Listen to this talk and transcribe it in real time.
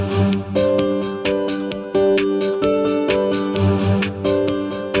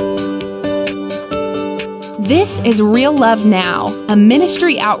This is Real Love Now, a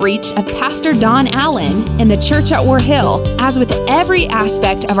ministry outreach of Pastor Don Allen in the church at War Hill. As with every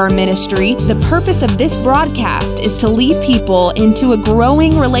aspect of our ministry, the purpose of this broadcast is to lead people into a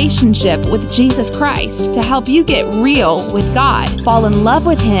growing relationship with Jesus Christ to help you get real with God, fall in love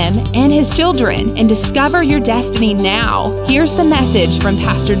with Him and His children, and discover your destiny now. Here's the message from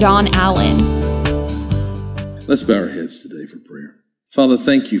Pastor Don Allen. Let's bow our heads today for prayer. Father,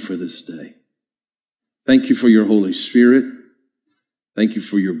 thank you for this day. Thank you for your Holy Spirit. Thank you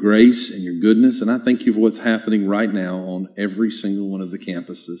for your grace and your goodness. And I thank you for what's happening right now on every single one of the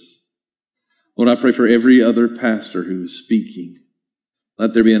campuses. Lord, I pray for every other pastor who is speaking.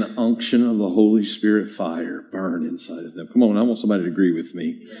 Let there be an unction of the Holy Spirit fire burn inside of them. Come on, I want somebody to agree with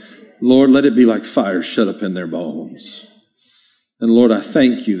me. Lord, let it be like fire shut up in their bones. And Lord, I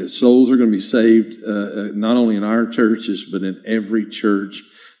thank you that souls are going to be saved, not only in our churches, but in every church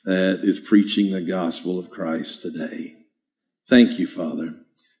that is preaching the gospel of Christ today. Thank you, Father.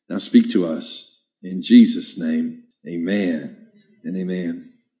 Now speak to us. In Jesus' name, amen and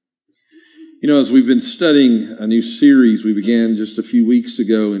amen. You know, as we've been studying a new series we began just a few weeks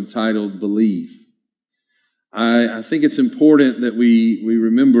ago entitled Believe, I think it's important that we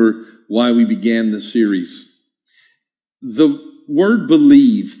remember why we began this series. The word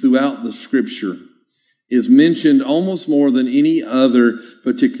believe throughout the Scripture is mentioned almost more than any other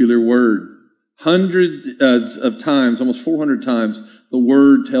particular word. Hundreds of times, almost 400 times, the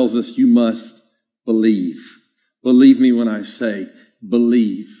word tells us you must believe. Believe me when I say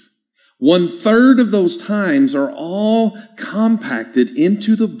believe. 1/3 of those times are all compacted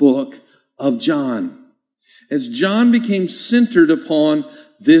into the book of John, as John became centered upon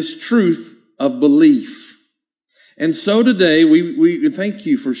this truth of belief. And so today, we thank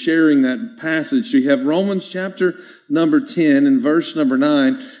you for sharing that passage. We have Romans chapter number 10 and verse number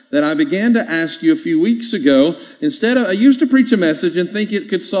 9 that I began to ask you a few weeks ago. I used to preach a message and think it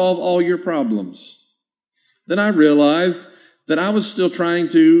could solve all your problems. Then I realized that I was still trying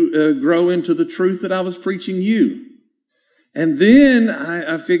to grow into the truth that I was preaching you. And then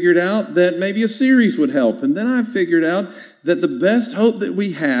I figured out that maybe a series would help. And then I figured out that the best hope that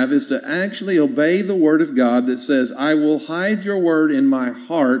we have is to actually obey the word of God that says, I will hide your word in my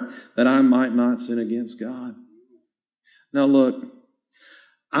heart that I might not sin against God. Now look,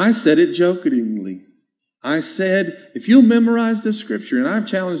 I said it jokingly. I said, if you'll memorize this scripture, and I've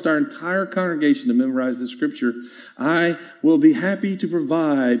challenged our entire congregation to memorize this scripture, I will be happy to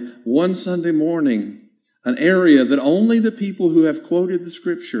provide one Sunday morning an area that only the people who have quoted the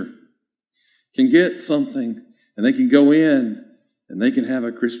scripture can get something, and they can go in and they can have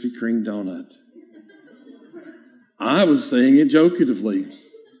a Krispy Kreme donut. I was saying it jokingly,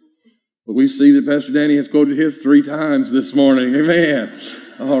 but we see that Pastor Danny has quoted his 3 times this morning. Amen.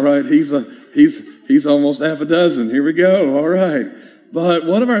 All right, he's almost half a dozen. Here we go. All right. But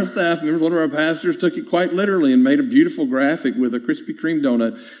one of our staff members, one of our pastors, took it quite literally and made a beautiful graphic with a Krispy Kreme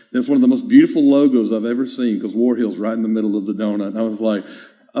donut. That's one of the most beautiful logos I've ever seen, because War Hill's right in the middle of the donut. And I was like,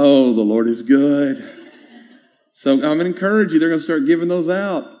 oh, the Lord is good. So I'm going to encourage you. They're going to start giving those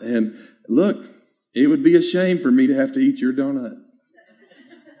out. And look, it would be a shame for me to have to eat your donut.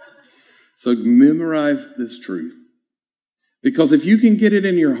 So memorize this truth. Because if you can get it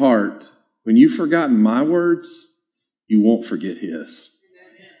in your heart, when you've forgotten my words, you won't forget His.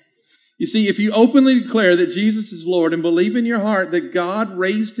 You see, if you openly declare that Jesus is Lord and believe in your heart that God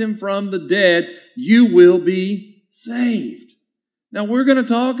raised Him from the dead, you will be saved. Now, we're going to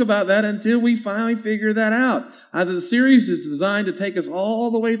talk about that until we finally figure that out. The series is designed to take us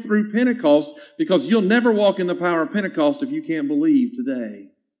all the way through Pentecost, because you'll never walk in the power of Pentecost if you can't believe today.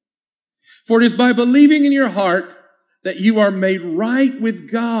 For it is by believing in your heart that you are made right with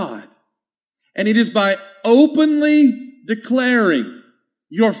God. And it is by openly declaring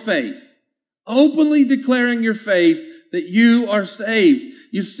your faith, that you are saved.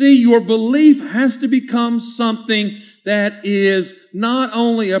 You see, your belief has to become something that is not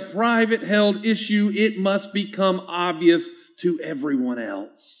only a private held issue, it must become obvious to everyone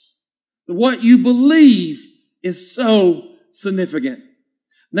else. What you believe is so significant.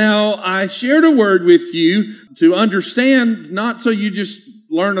 Now, I shared a word with you to understand, not so you just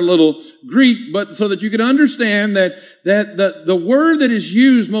learn a little Greek, but so that you could understand that the word that is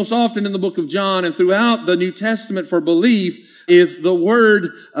used most often in the book of John and throughout the New Testament for belief is the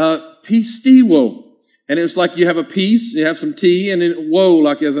word pistiwo. And it's like you have a piece, you have some T, and then woe,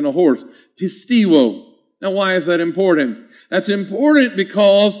 like as in a horse. Pistiwo. Now, why is that important? That's important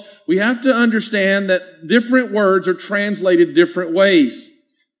because we have to understand that different words are translated different ways.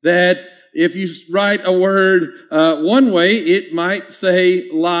 That if you write a word one way, it might say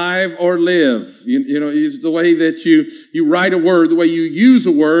live or live. You know, it's the way that you write a word, the way you use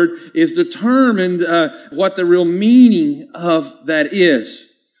a word is determined what the real meaning of that is.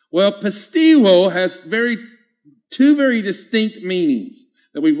 Well, pisteuo has two very distinct meanings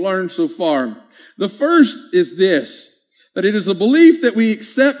that we've learned so far. The first is this, that it is a belief that we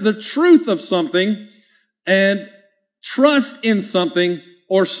accept the truth of something and trust in something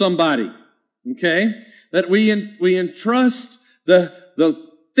or somebody. Okay? That we entrust the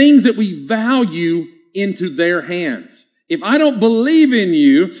things that we value into their hands. If I don't believe in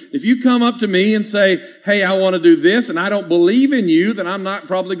you, if you come up to me and say, hey, I want to do this, and I don't believe in you, then I'm not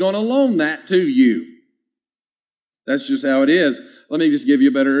probably going to loan that to you. That's just how it is. Let me just give you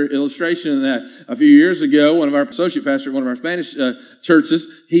a better illustration of that. A few years ago, one of our associate pastors at one of our Spanish churches,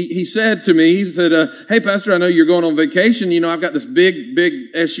 he said to me, he said, hey, Pastor, I know you're going on vacation. You know, I've got this big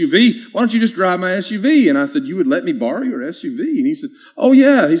SUV. Why don't you just drive my SUV? And I said, you would let me borrow your SUV? And he said, oh,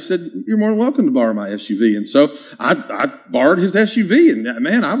 yeah. He said, you're more than welcome to borrow my SUV. And so I borrowed his SUV. And,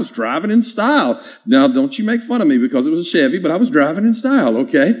 man, I was driving in style. Now, don't you make fun of me because it was a Chevy, but I was driving in style,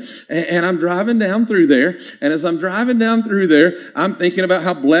 okay? And I'm driving down through there. And as I'm driving down through there, I'm thinking about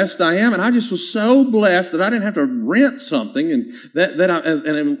how blessed I am, and I just was so blessed that I didn't have to rent something, and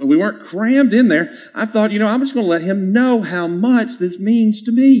and we weren't crammed in there. I thought, you know, I'm just going to let him know how much this means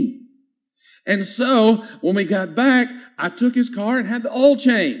to me. And so when we got back, I took his car and had the oil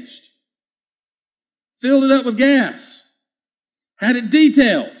changed, filled it up with gas, had it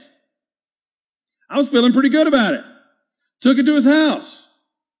detailed. I was feeling pretty good about it. Took it to his house.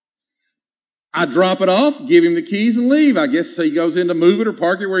 I drop it off, give him the keys, and leave. I guess so he goes in to move it or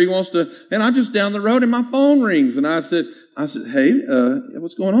park it where he wants to. And I'm just down the road, and my phone rings. And I said, hey,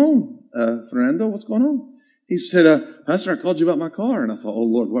 what's going on? Fernando, what's going on? He said, Pastor, I called you about my car. And I thought, oh,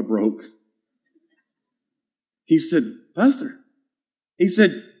 Lord, what broke? He said, Pastor, he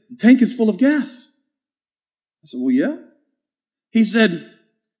said, the tank is full of gas. I said, well, yeah. He said,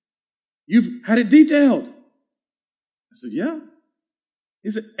 you've had it detailed. I said, yeah. He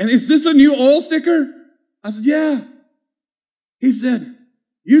said, and is this a new oil sticker? I said, yeah. He said,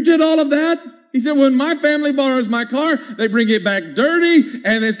 you did all of that? He said, when my family borrows my car, they bring it back dirty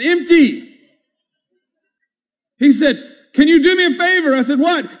and it's empty. He said, can you do me a favor? I said,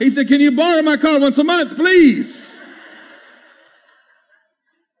 what? He said, can you borrow my car once a month, please?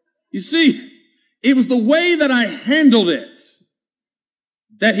 You see, it was the way that I handled it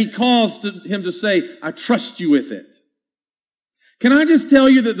that he caused him to say, I trust you with it. Can I just tell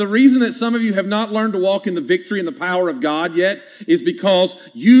you that the reason that some of you have not learned to walk in the victory and the power of God yet is because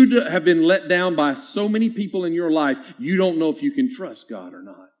you have been let down by so many people in your life, you don't know if you can trust God or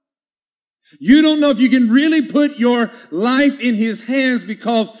not. You don't know if you can really put your life in His hands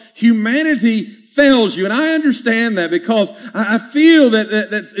because humanity fails you. And I understand that because I feel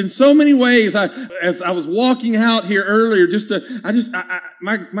that in so many ways, as I was walking out here earlier,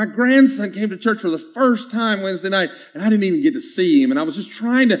 my grandson came to church for the first time Wednesday night, and I didn't even get to see him. And I was just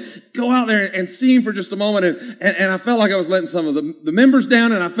trying to go out there and see him for just a moment. And I felt like I was letting some of the members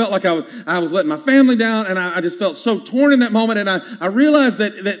down, and I felt like I was letting my family down. And I just felt so torn in that moment. And I realized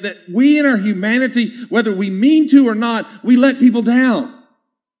that we in our humanity, whether we mean to or not, we let people down.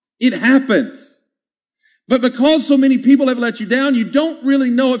 It happens. But because so many people have let you down, you don't really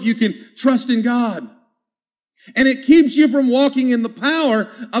know if you can trust in God. And it keeps you from walking in the power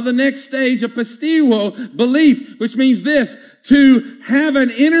of the next stage of pisteuo, belief, which means this, to have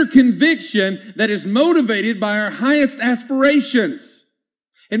an inner conviction that is motivated by our highest aspirations.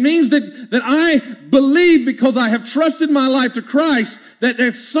 It means that I believe because I have trusted my life to Christ that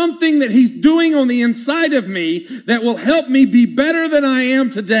there's something that He's doing on the inside of me that will help me be better than I am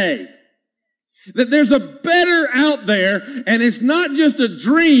today. That there's a better out there, and it's not just a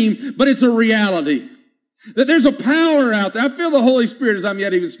dream, but it's a reality. That there's a power out there. I feel the Holy Spirit as I'm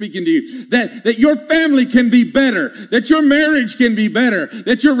yet even speaking to you. That your family can be better. That your marriage can be better.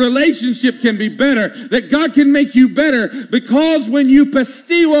 That your relationship can be better. That God can make you better. Because when you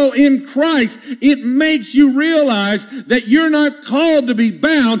pisteuo in Christ, it makes you realize that you're not called to be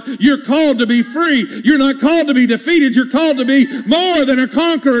bound. You're called to be free. You're not called to be defeated. You're called to be more than a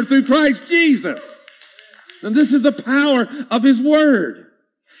conqueror through Christ Jesus. And this is the power of His Word.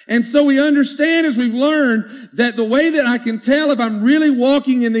 And so we understand as we've learned that the way that I can tell if I'm really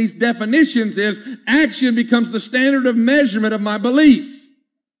walking in these definitions is action becomes the standard of measurement of my belief.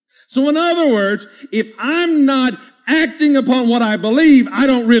 So in other words, if I'm not acting upon what I believe, I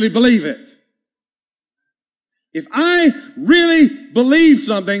don't really believe it. If I really believe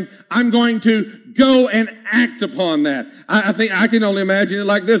something, I'm going to go and act upon that. I think I can only imagine it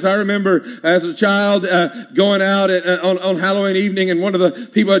like this. I remember as a child going out on Halloween evening, and one of the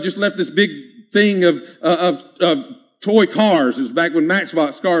people had just left this big thing of toy cars. It was back when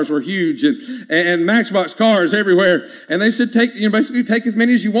Matchbox cars were huge, and Matchbox cars everywhere. And they said, basically take as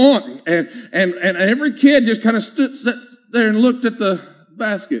many as you want. And every kid just kind of stood there and looked at the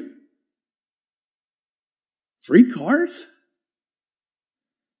basket. Free cars?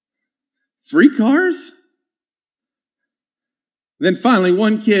 Free cars? Then finally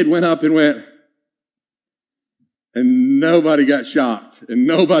one kid went up and went, and nobody got shocked and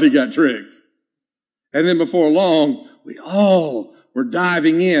nobody got tricked. And then before long, we all were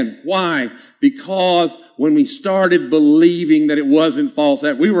diving in. Why? Because when we started believing that it wasn't false,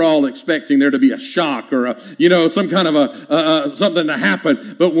 that we were all expecting there to be a shock or some kind of something to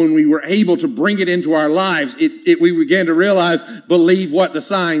happen. But when we were able to bring it into our lives, we began to realize, believe what the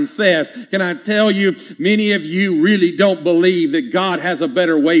sign says. Can I tell you, many of you really don't believe that God has a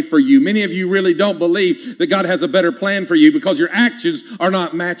better way for you. Many of you really don't believe that God has a better plan for you because your actions are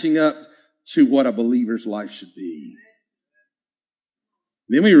not matching up to what a believer's life should be.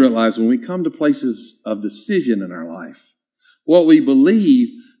 Then we realize when we come to places of decision in our life, what we believe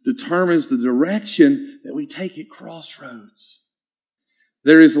determines the direction that we take at crossroads.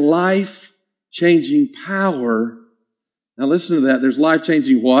 There is life-changing power. Now listen to that. There's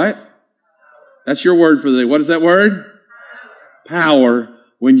life-changing what? That's your word for the day. What is that word? Power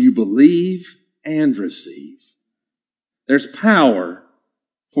when you believe and receive. There's power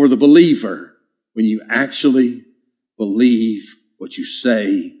for the believer when you actually believe what you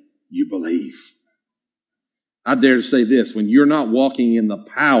say you believe. I dare to say this, when you're not walking in the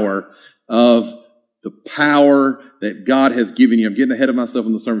power that God has given you, I'm getting ahead of myself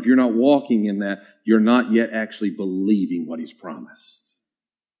in the sermon. If you're not walking in that, you're not yet actually believing what He's promised.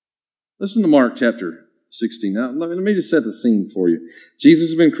 Listen to Mark chapter 16. Now, let me just set the scene for you. Jesus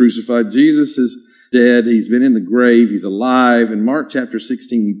has been crucified. Jesus is dead. He's been in the grave. He's alive. In Mark chapter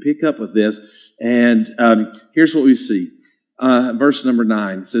 16, we pick up with this, and here's what we see. Verse number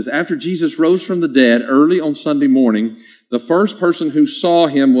 9 says, after Jesus rose from the dead early on Sunday morning, the first person who saw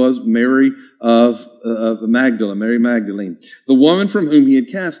him was Mary of Magdala, Mary Magdalene, the woman from whom he had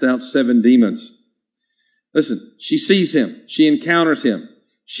cast out 7 demons. Listen, she sees him. She encounters him.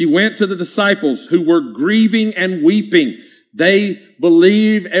 She went to the disciples who were grieving and weeping. They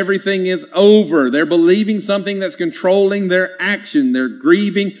believe everything is over. They're believing something that's controlling their action. They're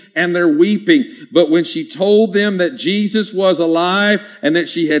grieving and they're weeping. But when she told them that Jesus was alive and that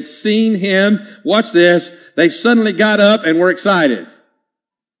she had seen him, watch this, they suddenly got up and were excited.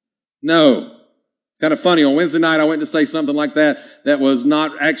 No. It's kind of funny. On Wednesday night, I went to say something like that was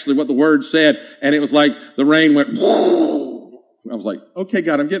not actually what the word said. And it was like the rain went, I was like, okay,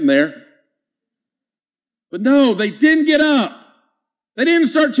 God, I'm getting there. But no, they didn't get up. They didn't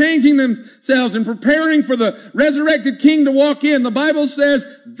start changing themselves and preparing for the resurrected King to walk in. The Bible says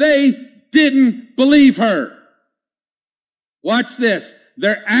they didn't believe her. Watch this.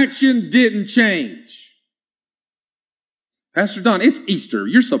 Their action didn't change. Pastor Don, it's Easter.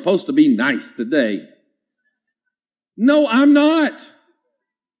 You're supposed to be nice today. No, I'm not.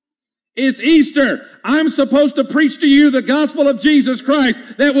 It's Easter. I'm supposed to preach to you the gospel of Jesus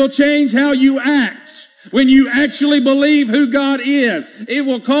Christ that will change how you act. When you actually believe who God is, it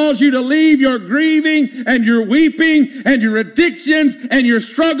will cause you to leave your grieving and your weeping and your addictions and your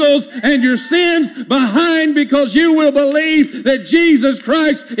struggles and your sins behind, because you will believe that Jesus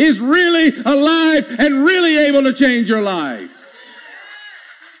Christ is really alive and really able to change your life.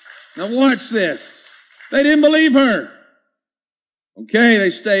 Now watch this. They didn't believe her. Okay, they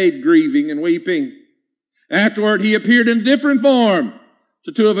stayed grieving and weeping. Afterward, he appeared in different form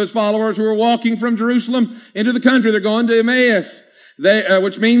to 2 of his followers who were walking from Jerusalem into the country. They're going to Emmaus,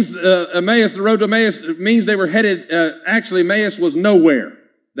 which means Emmaus, the road to Emmaus, means they were headed, actually Emmaus was nowhere.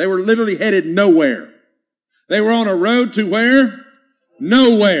 They were literally headed nowhere. They were on a road to where?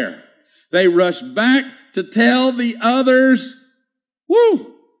 Nowhere. They rushed back to tell the others,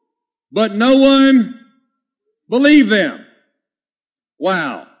 but no one believed them.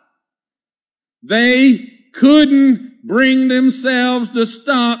 Wow. They couldn't bring themselves to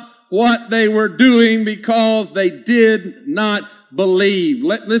stop what they were doing because they did not believe.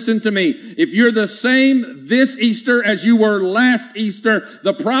 Listen to me. If you're the same this Easter as you were last Easter,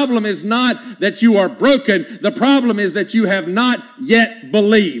 the problem is not that you are broken. The problem is that you have not yet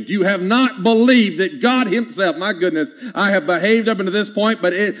believed. You have not believed that God himself, my goodness, I have behaved up until this point,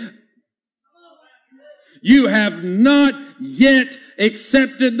 but You have not yet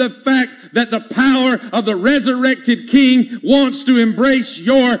accepted the fact that the power of the resurrected King wants to embrace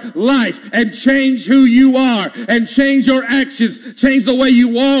your life and change who you are and change your actions, change the way you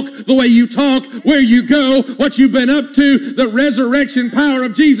walk, the way you talk, where you go, what you've been up to. The resurrection power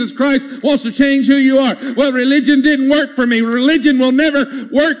of Jesus Christ wants to change who you are. Well, religion didn't work for me. Religion will never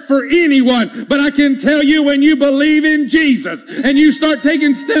work for anyone. But I can tell you, when you believe in Jesus and you start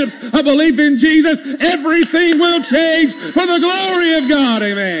taking steps of belief in Jesus, everything will change for the glory of God.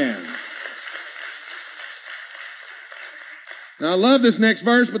 Amen. Now, I love this next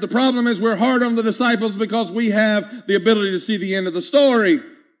verse, but the problem is we're hard on the disciples because we have the ability to see the end of the story.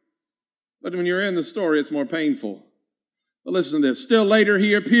 But when you're in the story, it's more painful. But listen to this. Still later,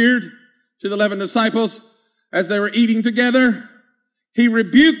 he appeared to the 11 disciples as they were eating together. He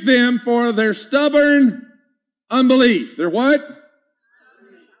rebuked them for their stubborn unbelief. Their what?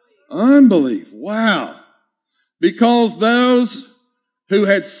 Unbelief. Wow. Because those who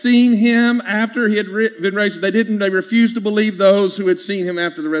had seen him after he had been raised, they refused to believe those who had seen him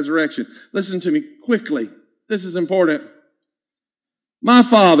after the resurrection. Listen to me quickly. This is important. My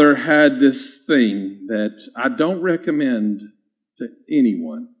father had this thing that I don't recommend to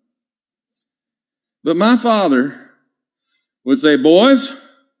anyone. But my father would say, boys,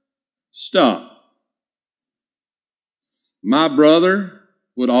 stop. My brother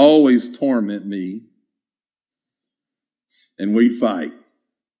would always torment me, and we'd fight.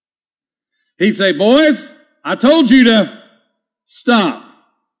 He'd say, boys, I told you to stop.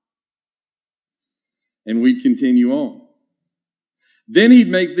 And we'd continue on. Then he'd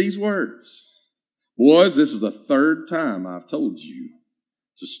make these words. Boys, this is the third time I've told you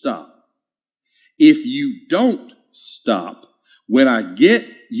to stop. If you don't stop, when I get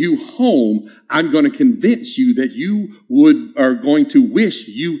you home, I'm going to convince you that you are going to wish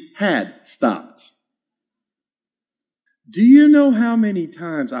you had stopped. Do you know how many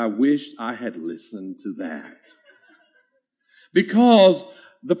times I wish I had listened to that? Because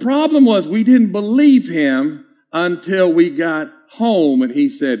the problem was we didn't believe him until we got home and he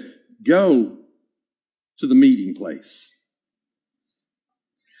said, go to the meeting place.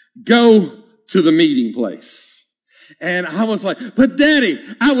 Go to the meeting place. And I was like, but Daddy,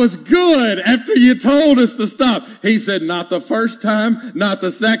 I was good after you told us to stop. He said, not the first time, not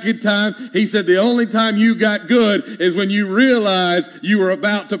the second time. He said, the only time you got good is when you realized you were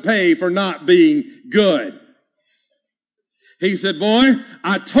about to pay for not being good. He said, boy,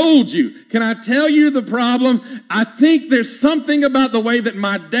 I told you. Can I tell you the problem? I think there's something about the way that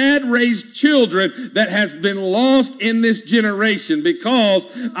my dad raised children that has been lost in this generation, because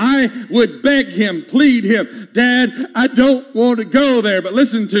I would beg him, plead him, Dad, I don't want to go there, but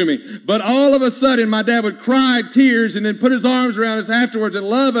listen to me. But all of a sudden, my dad would cry tears and then put his arms around us afterwards and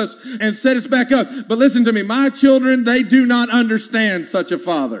love us and set us back up. But listen to me, my children, they do not understand such a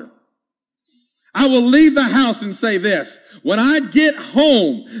father. I will leave the house and say this. When I get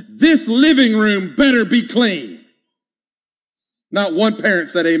home, this living room better be clean. Not one parent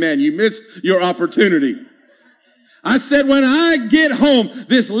said amen. You missed your opportunity. I said, when I get home,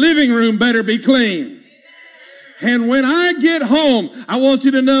 this living room better be clean. And when I get home, I want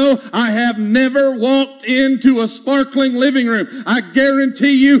you to know I have never walked into a sparkling living room. I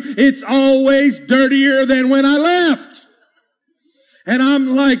guarantee you it's always dirtier than when I left. And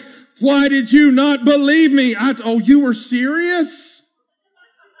I'm like, why did you not believe me? Oh, you were serious?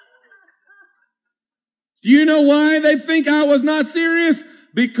 Do you know why they think I was not serious?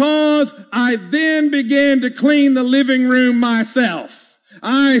 Because I then began to clean the living room myself.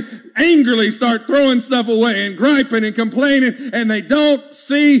 I angrily start throwing stuff away and griping and complaining, and they don't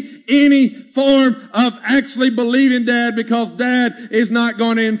see any form of actually believing Dad, because Dad is not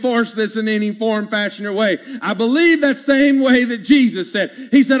going to enforce this in any form, fashion, or way. I believe that same way that Jesus said.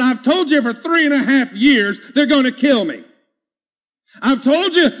 He said, I've told you for 3.5 years they're going to kill me. I've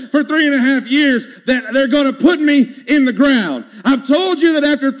told you for 3.5 years that they're going to put me in the ground. I've told you that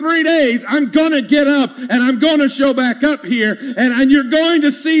after 3 days, I'm going to get up and I'm going to show back up here and you're going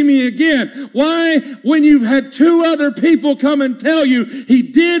to see me again. Why, when you've had 2 other people come and tell you he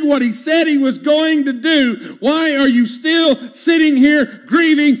did what he said he was going to do, why are you still sitting here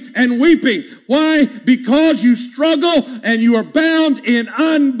grieving and weeping? Why? Because you struggle and you are bound in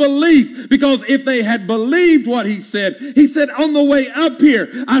unbelief. Because if they had believed what he said on the way way up here,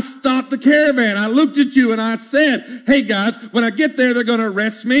 I stopped the caravan. I looked at you and I said, hey guys, when I get there, they're going to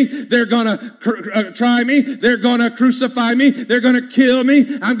arrest me. They're going to try me. They're going to crucify me. They're going to kill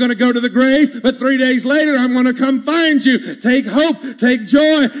me. I'm going to go to the grave. But 3 days later, I'm going to come find you. Take hope. Take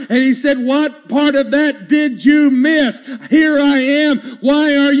joy. And he said, what part of that did you miss? Here I am.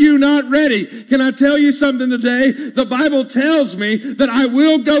 Why are you not ready? Can I tell you something today? The Bible tells me that I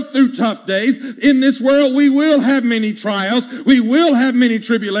will go through tough days. In this world, we will have many trials. We will have many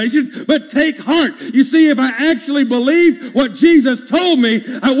tribulations, but take heart. You see, if I actually believed what Jesus told me,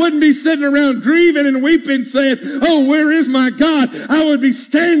 I wouldn't be sitting around grieving and weeping saying, oh, where is my God? I would be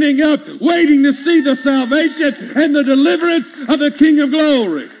standing up waiting to see the salvation and the deliverance of the King of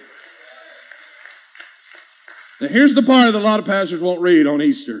Glory. Now, here's the part that a lot of pastors won't read on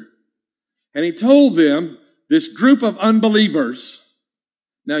Easter. And he told them, this group of unbelievers,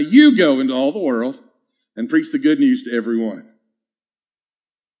 now you go into all the world and preach the good news to everyone.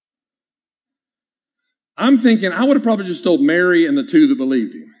 I'm thinking I would have probably just told Mary and the two that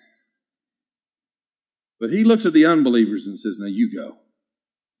believed him. But he looks at the unbelievers and says, now you go.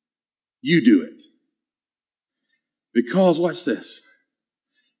 You do it. Because, watch this.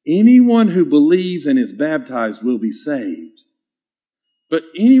 Anyone who believes and is baptized will be saved. But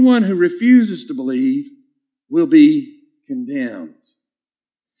anyone who refuses to believe will be condemned.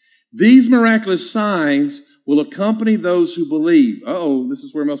 These miraculous signs will accompany those who believe. Uh-oh, this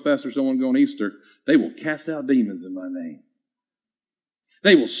is where most pastors don't want to go on Easter. They will cast out demons in my name.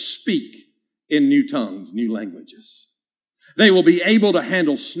 They will speak in new tongues, new languages. They will be able to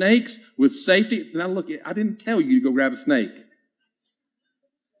handle snakes with safety. Now look, I didn't tell you to go grab a snake.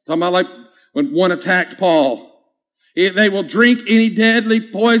 Talking about like when one attacked Paul. They will drink any deadly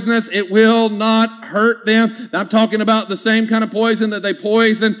poisonous. It will not hurt them. I'm talking about the same kind of poison that they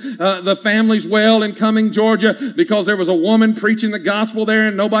poisoned the family's well in Cumming, Georgia, because there was a woman preaching the gospel there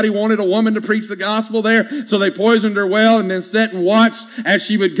and nobody wanted a woman to preach the gospel there. So they poisoned her well and then sat and watched as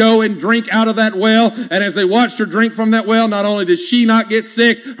she would go and drink out of that well. And as they watched her drink from that well, not only did she not get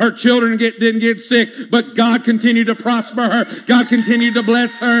sick, her children didn't get sick, but God continued to prosper her. God continued to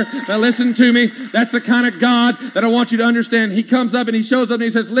bless her. Now listen to me. That's the kind of God that I want you to understand. He comes up and he shows up and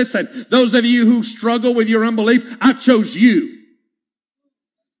he says, listen, those of you who struggle with your unbelief, I chose you.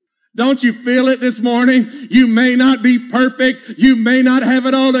 Don't you feel it this morning? You may not be perfect. You may not have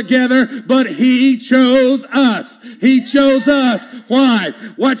it all together, but he chose us. He chose us. Why?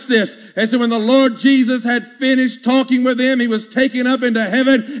 Watch this. And so when the Lord Jesus had finished talking with him, he was taken up into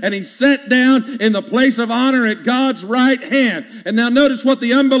heaven and he sat down in the place of honor at God's right hand. And now notice what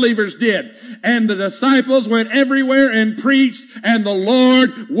the unbelievers did. And the disciples went everywhere and preached, and the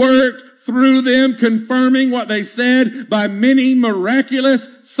Lord worked through them, confirming what they said by many miraculous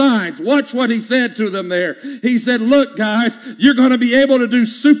signs. Watch what he said to them there. He said, look, guys, you're going to be able to do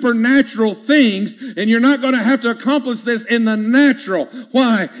supernatural things, and you're not going to have to accomplish this in the natural.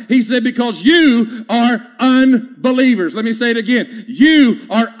 Why? He said, because you are unbelievers. Let me say it again. You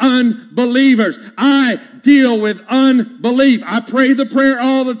are unbelievers. I deal with unbelief. I pray the prayer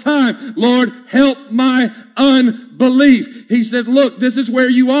all the time. Lord, help my unbelief. He said, look, this is where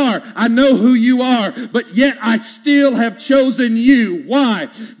you are. I know who you are, but yet I still have chosen you. Why?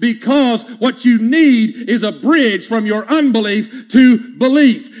 Because what you need is a bridge from your unbelief to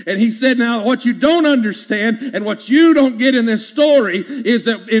belief. And he said, now what you don't understand and what you don't get in this story is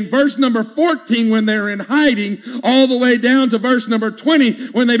that in verse number 14, when they're in hiding, all the way down to verse number 20,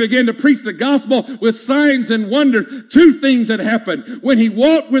 when they begin to preach the gospel with signs and wonders, two things had happened. When he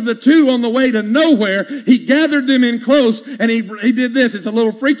walked with the two on the way to nowhere, he gathered them in close and he did this. It's a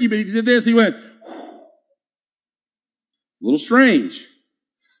little freaky, but he did this. He went, whew. A little strange.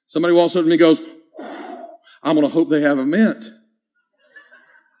 Somebody walks up to me and goes, whew. I'm going to hope they have a mint.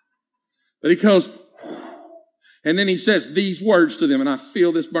 But he goes, whew. And then he says these words to them, and I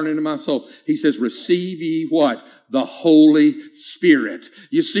feel this burning in my soul. He says, receive ye what? The Holy Spirit.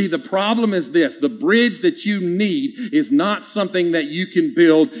 You see, the problem is this. The bridge that you need is not something that you can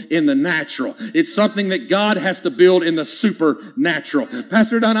build in the natural. It's something that God has to build in the supernatural.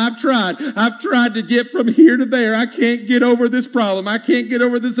 Pastor Don, I've tried to get from here to there. I can't get over this problem. I can't get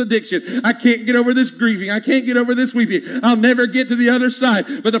over this addiction. I can't get over this grieving. I can't get over this weeping. I'll never get to the other side.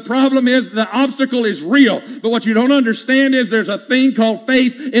 But the problem is the obstacle is real. But what you don't understand is there's a thing called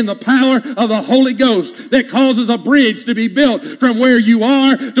faith in the power of the Holy Ghost that causes a bridge to be built from where you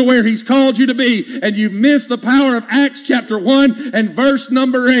are to where he's called you to be. And you've missed the power of Acts chapter 1 and verse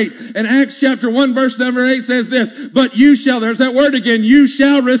number 8. And Acts chapter 1 verse number 8 says this, but you shall, there's that word again, you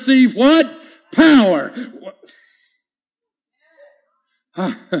shall receive what? Power.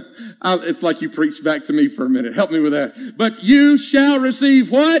 It's like you preached back to me for a minute. Help me with that. But you shall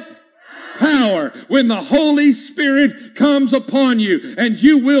receive what? Power when the Holy Spirit comes upon you, and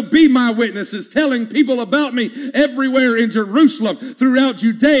you will be my witnesses, telling people about me everywhere in Jerusalem, throughout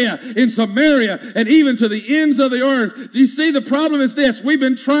Judea, in Samaria, and even to the ends of the earth. Do you see, the problem is this? We've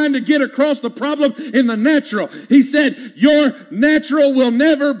been trying to get across the problem in the natural. He said, your natural will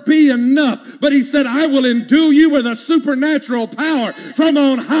never be enough. But he said, I will endue you with a supernatural power from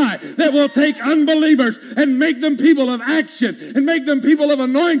on high that will take unbelievers and make them people of action, and make them people of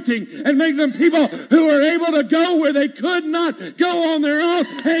anointing, and make them people who are able to go where they could not go on their own,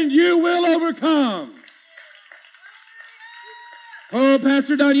 and you will overcome. Oh,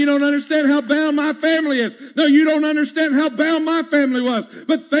 Pastor Don, you don't understand how bound my family is. No, you don't understand how bound my family was.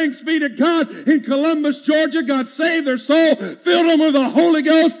 But thanks be to God, in Columbus, Georgia, God saved their soul, filled them with the Holy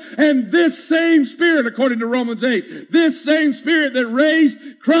Ghost, and this same Spirit, according to Romans 8, this same Spirit that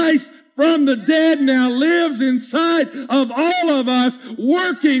raised Christ from the dead now lives inside of all of us,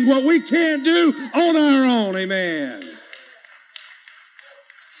 working what we can't do on our own. Amen.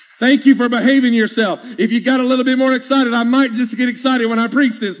 Thank you for behaving yourself. If you got a little bit more excited, I might just get excited when I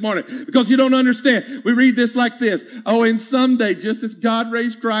preach this morning, because you don't understand. We read this like this. Oh, and someday, just as God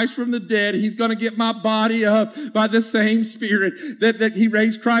raised Christ from the dead, he's going to get my body up by the same Spirit that he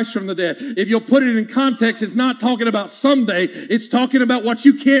raised Christ from the dead. If you'll put it in context, it's not talking about someday. It's talking about what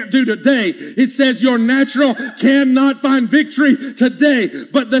you can't do today. It says your natural cannot find victory today,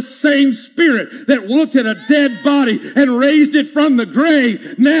 but the same Spirit that looked at a dead body and raised it from the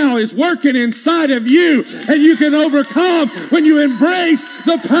grave now is working inside of you, and you can overcome when you embrace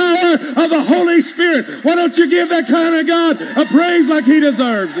the power of the Holy Spirit. Why don't you give that kind of God a praise like he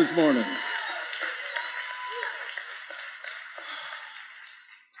deserves this morning?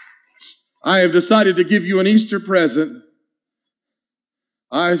 I have decided to give you an Easter present.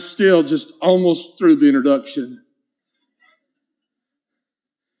 I'm still just almost through the introduction.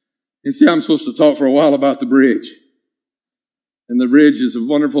 You see, I'm supposed to talk for a while about the bridge. And the bridge is a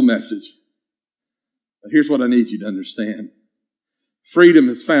wonderful message. But here's what I need you to understand. Freedom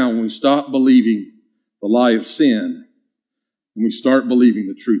is found when we stop believing the lie of sin and we start believing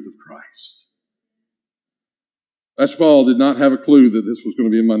the truth of Christ. Pastor Paul did not have a clue that this was going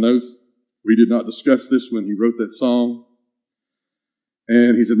to be in my notes. We did not discuss this when he wrote that song.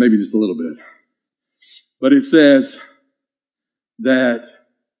 And he said, maybe just a little bit. But it says that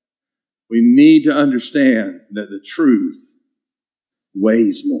we need to understand that the truth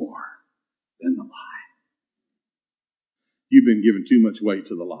weighs more than the lie. You've been given too much weight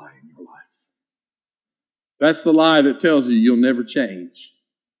to the lie in your life. That's the lie that tells you you'll never change,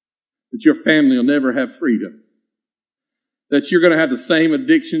 that your family will never have freedom, that you're going to have the same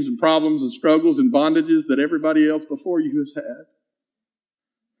addictions and problems and struggles and bondages that everybody else before you has had.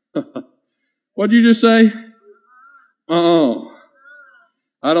 What did you just say? Oh,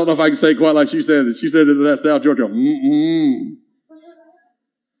 I don't know if I can say it quite like she said it. She said it in that South Georgia.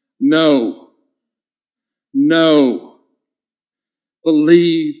 No.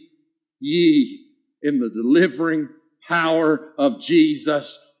 Believe ye in the delivering power of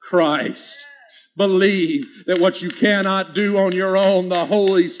Jesus Christ. Believe that what you cannot do on your own, the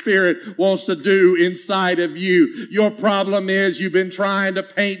Holy Spirit wants to do inside of you. Your problem is you've been trying to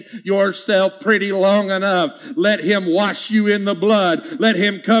paint yourself pretty long enough. Let him wash you in the blood. Let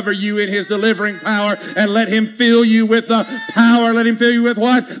him cover you in his delivering power, and let him fill you with the power. Let him fill you with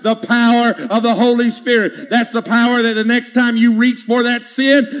what? The power of the Holy Spirit. That's the power that the next time you reach for that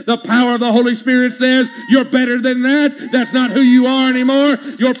sin, the power of the Holy Spirit says, you're better than that. That's not who you are anymore.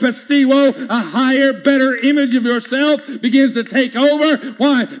 You're pistiwo, a higher, better image of yourself begins to take over.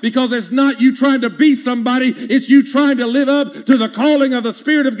 Why? Because it's not you trying to be somebody. It's you trying to live up to the calling of the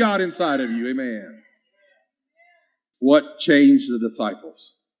Spirit of God inside of you. Amen. What changed the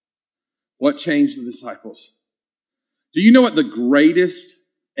disciples? What changed the disciples? Do you know what the greatest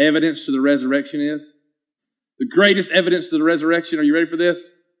evidence to the resurrection is? The greatest evidence to the resurrection, are you ready for this?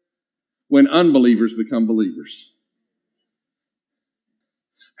 When unbelievers become believers.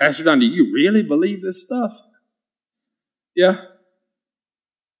 Pastor Don, do you really believe this stuff? Yeah.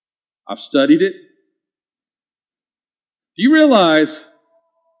 I've studied it. Do you realize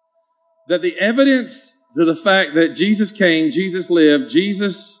that the evidence to the fact that Jesus came, Jesus lived,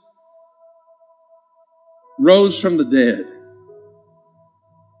 Jesus rose from the dead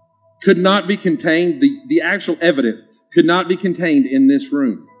could not be contained, the actual evidence could not be contained in this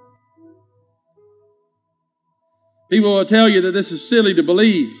room? People will tell you that this is silly to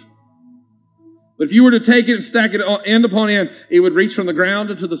believe. But if you were to take it and stack it end upon end, it would reach from the ground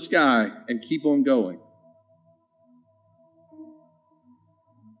into the sky and keep on going.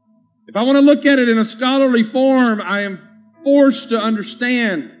 If I want to look at it in a scholarly form, I am forced to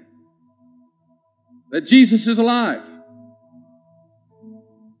understand that Jesus is alive.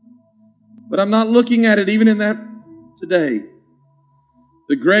 But I'm not looking at it even in that today.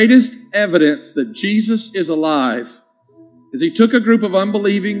 The greatest evidence that Jesus is alive is he took a group of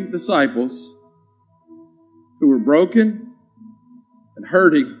unbelieving disciples who were broken and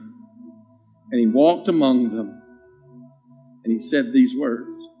hurting, and he walked among them, and he said these words.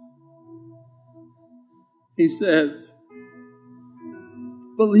 He says,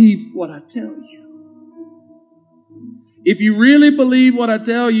 believe what I tell you. If you really believe what I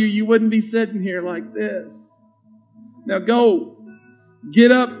tell you, you wouldn't be sitting here like this. Now go,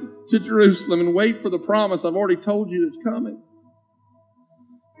 get up to Jerusalem and wait for the promise I've already told you that's coming.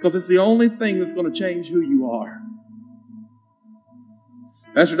 Because it's the only thing that's going to change who you are.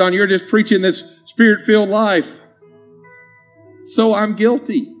 Pastor Don, you're just preaching this Spirit-filled life. So I'm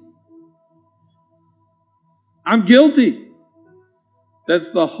guilty. I'm guilty.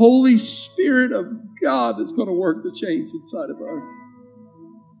 That's the Holy Spirit of God that's going to work the change inside of us.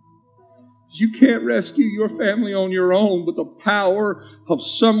 You can't rescue your family on your own, but the power of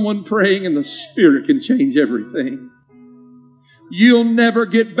someone praying in the Spirit can change everything. You'll never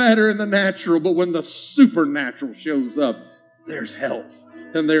get better in the natural, but when the supernatural shows up, there's health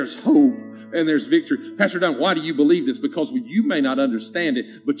and there's hope and there's victory. Pastor Don, why do you believe this? Because you may not understand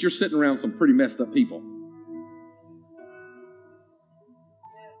it, but you're sitting around some pretty messed up people.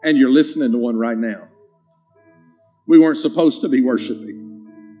 And you're listening to one right now. We weren't supposed to be worshiping.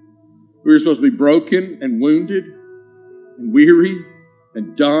 We were supposed to be broken and wounded and weary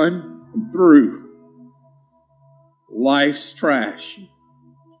and done and through. Life's trash.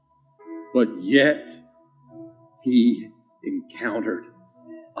 But yet, he encountered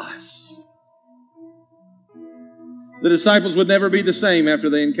us. The disciples would never be the same after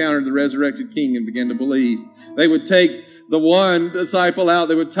they encountered the resurrected King and began to believe. They would take the one disciple out.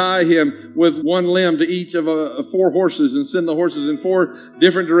 They would tie him with one limb to each of 4 horses and send the horses in 4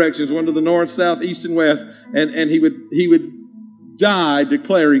 different directions, one to the north, south, east, and west. And he would die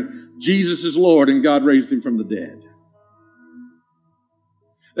declaring Jesus is Lord, and God raised him from the dead.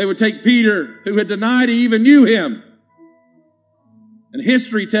 They would take Peter, who had denied he even knew him. And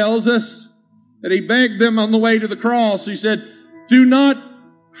history tells us that he begged them on the way to the cross. He said, do not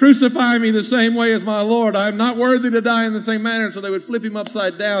crucify me the same way as my Lord. I am not worthy to die in the same manner. So they would flip him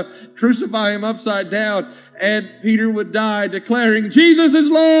upside down, crucify him upside down, and Peter would die declaring, Jesus is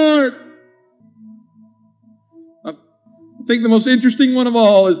Lord. I think the most interesting one of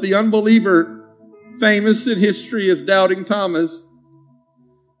all is the unbeliever, famous in history as Doubting Thomas.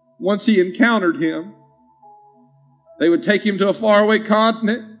 Once he encountered him, they would take him to a faraway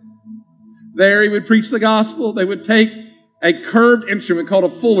continent. There he would preach the gospel. They would take a curved instrument called a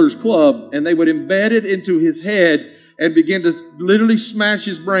fuller's club, and they would embed it into his head and begin to literally smash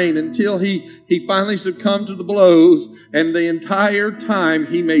his brain until he finally succumbed to the blows. And the entire time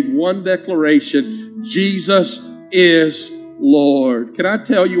he made one declaration, Jesus is Lord. Can I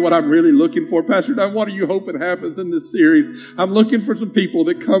tell you what I'm really looking for? Pastor Don, what are you hoping happens in this series? I'm looking for some people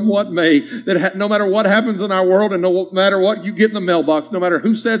that come what may, that no matter what happens in our world and no matter what you get in the mailbox, no matter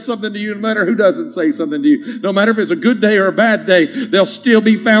who says something to you, no matter who doesn't say something to you, no matter if it's a good day or a bad day, they'll still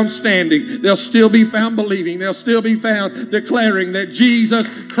be found standing. They'll still be found believing. They'll still be found declaring that Jesus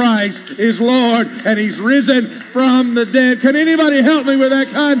Christ is Lord and He's risen from the dead. Can anybody help me with that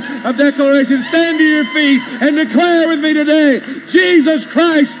kind of declaration? Stand to your feet and declare with me today, Jesus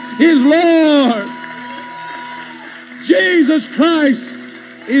Christ is Lord. Jesus Christ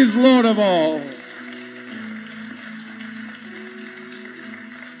is Lord of all.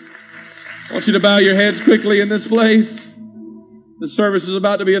 I want you to bow your heads quickly in this place. The service is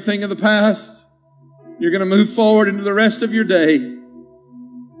about to be a thing of the past. You're going to move forward into the rest of your day.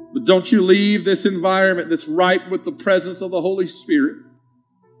 But don't you leave this environment that's ripe with the presence of the Holy Spirit.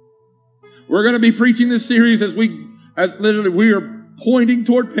 We're going to be preaching this series as we are pointing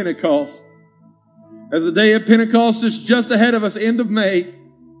toward Pentecost. As the day of Pentecost is just ahead of us, end of May,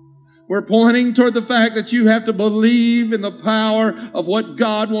 we're pointing toward the fact that you have to believe in the power of what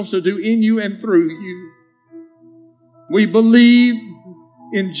God wants to do in you and through you. We believe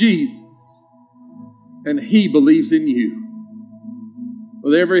in Jesus, and He believes in you.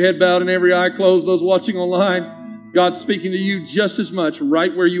 With every head bowed and every eye closed, those watching online, God's speaking to you just as much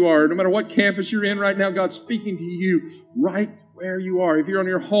right where you are. No matter what campus you're in right now, God's speaking to you right where you are. If you're on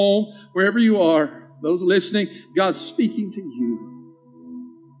your home, wherever you are, those listening, God's speaking to you.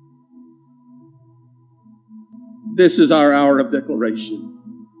 This is our hour of declaration.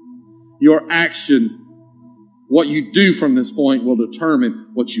 Your action What you do from this point will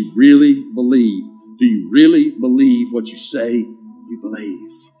determine what you really believe. Do you really believe what you say you believe?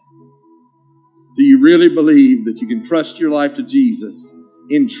 Do you really believe that you can trust your life to Jesus,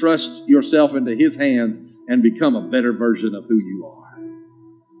 entrust yourself into His hands, and become a better version of who you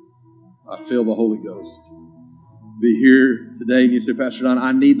are? I feel the Holy Ghost. Be here today and you say, Pastor Don,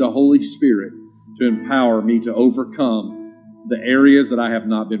 I need the Holy Spirit to empower me to overcome the areas that I have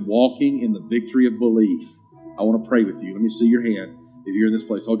not been walking in the victory of belief. I want to pray with you. Let me see your hand. If you're in this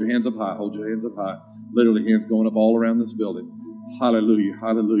place, hold your hands up high. Hold your hands up high. Literally hands going up all around this building. Hallelujah.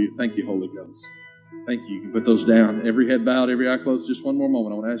 Hallelujah. Thank you, Holy Ghost. Thank you. You can put those down. Every head bowed, every eye closed. Just one more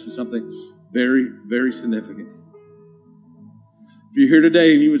moment. I want to ask you something very, very significant. If you're here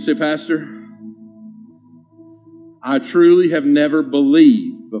today and you would say, Pastor, I truly have never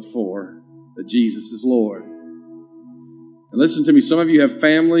believed before that Jesus is Lord. And listen to me, some of you have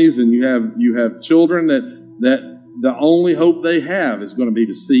families and you have children that the only hope they have is going to be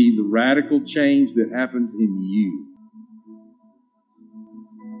to see the radical change that happens in you.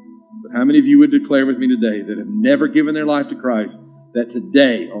 But how many of you would declare with me today that have never given their life to Christ, that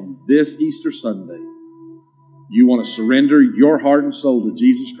today, on this Easter Sunday, you want to surrender your heart and soul to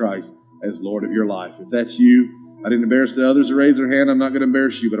Jesus Christ as Lord of your life? If that's you, I didn't embarrass the others to raise their hand. I'm not going to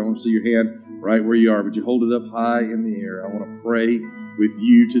embarrass you, but I want to see your hand right where you are. But you hold it up high in the air. I want to pray with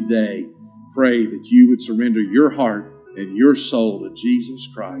you today. Pray that you would surrender your heart and your soul to Jesus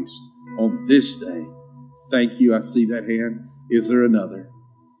Christ on this day. Thank you. I see that hand. Is there another?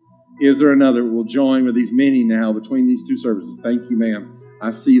 Is there another? We'll join with these many now between these two services. Thank you, ma'am.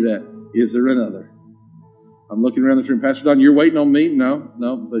 I see that. Is there another? I'm looking around the room. Pastor Don, you're waiting on me?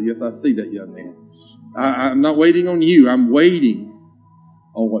 No, but yes, I see that young man. I'm not waiting on you. I'm waiting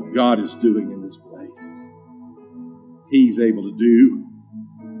on what God is doing in this place. He's able to do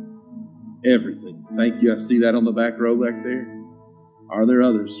everything. Thank you. I see that on the back row back there. Are there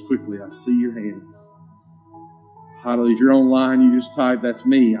others? Quickly, I see your hands. Hallelujah. If you're online, you just type, that's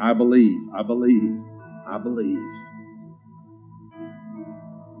me. I believe. I believe. I believe.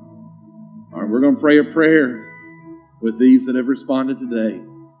 All right, we're going to pray a prayer with these that have responded today.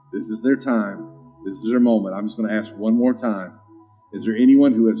 This is their time. This is their moment. I'm just going to ask one more time. Is there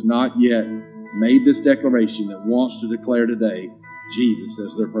anyone who has not yet made this declaration that wants to declare today Jesus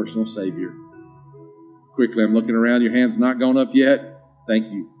as their personal Savior? Quickly, I'm looking around. Your hand's not gone up yet.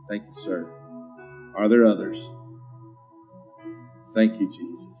 Thank you. Thank you, sir. Are there others? Thank you,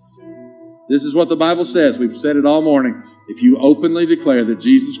 Jesus. This is what the Bible says. We've said it all morning. If you openly declare that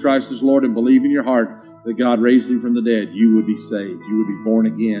Jesus Christ is Lord and believe in your heart that God raised Him from the dead, you would be saved. You would be born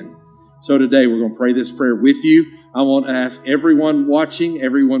again. So today we're going to pray this prayer with you. I want to ask everyone watching,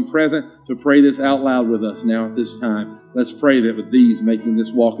 everyone present, to pray this out loud with us now at this time. Let's pray that with these making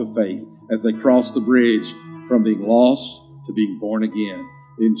this walk of faith as they cross the bridge from being lost to being born again.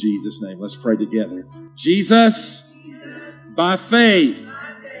 In Jesus' name, let's pray together. Jesus, by faith,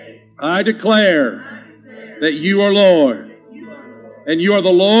 I declare that you are Lord, and you are the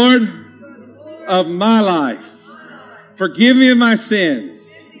Lord of my life. Forgive me of my sins.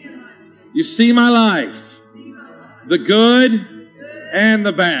 You see my life, the good and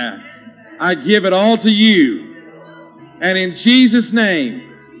the bad. I give it all to you. And in Jesus'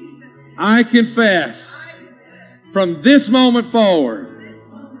 name, I confess from this moment forward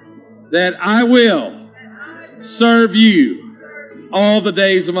that I will serve you all the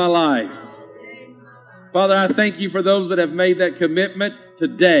days of my life. Father, I thank you for those that have made that commitment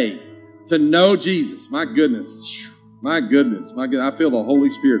today to know Jesus. My goodness. My goodness. I feel the Holy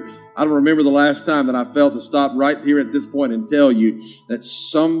Spirit. I don't remember the last time that I felt to stop right here at this point and tell you that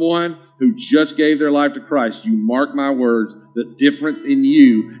someone who just gave their life to Christ, you mark my words, the difference in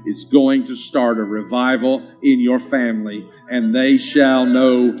you is going to start a revival in your family, and they shall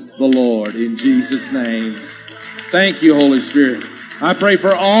know the Lord in Jesus' name. Thank you, Holy Spirit. I pray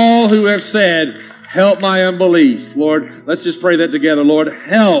for all who have said, help my unbelief. Lord, let's just pray that together. Lord,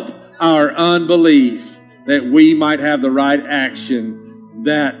 help our unbelief that we might have the right action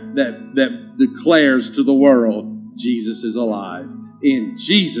that declares to the world Jesus is alive. In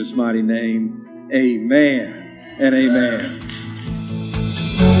Jesus' mighty name, amen and amen.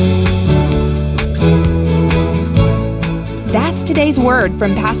 That's today's word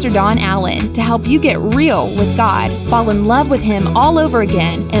from Pastor Don Allen to help you get real with God, fall in love with Him all over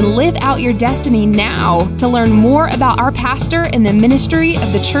again, and live out your destiny now. To learn more about our pastor and the ministry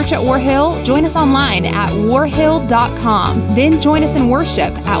of the church at War Hill, join us online at warhill.com. Then join us in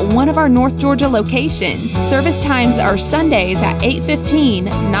worship at one of our North Georgia locations. Service times are Sundays at 8:15,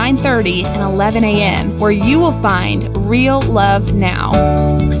 9:30, and 11 a.m., where you will find real love now.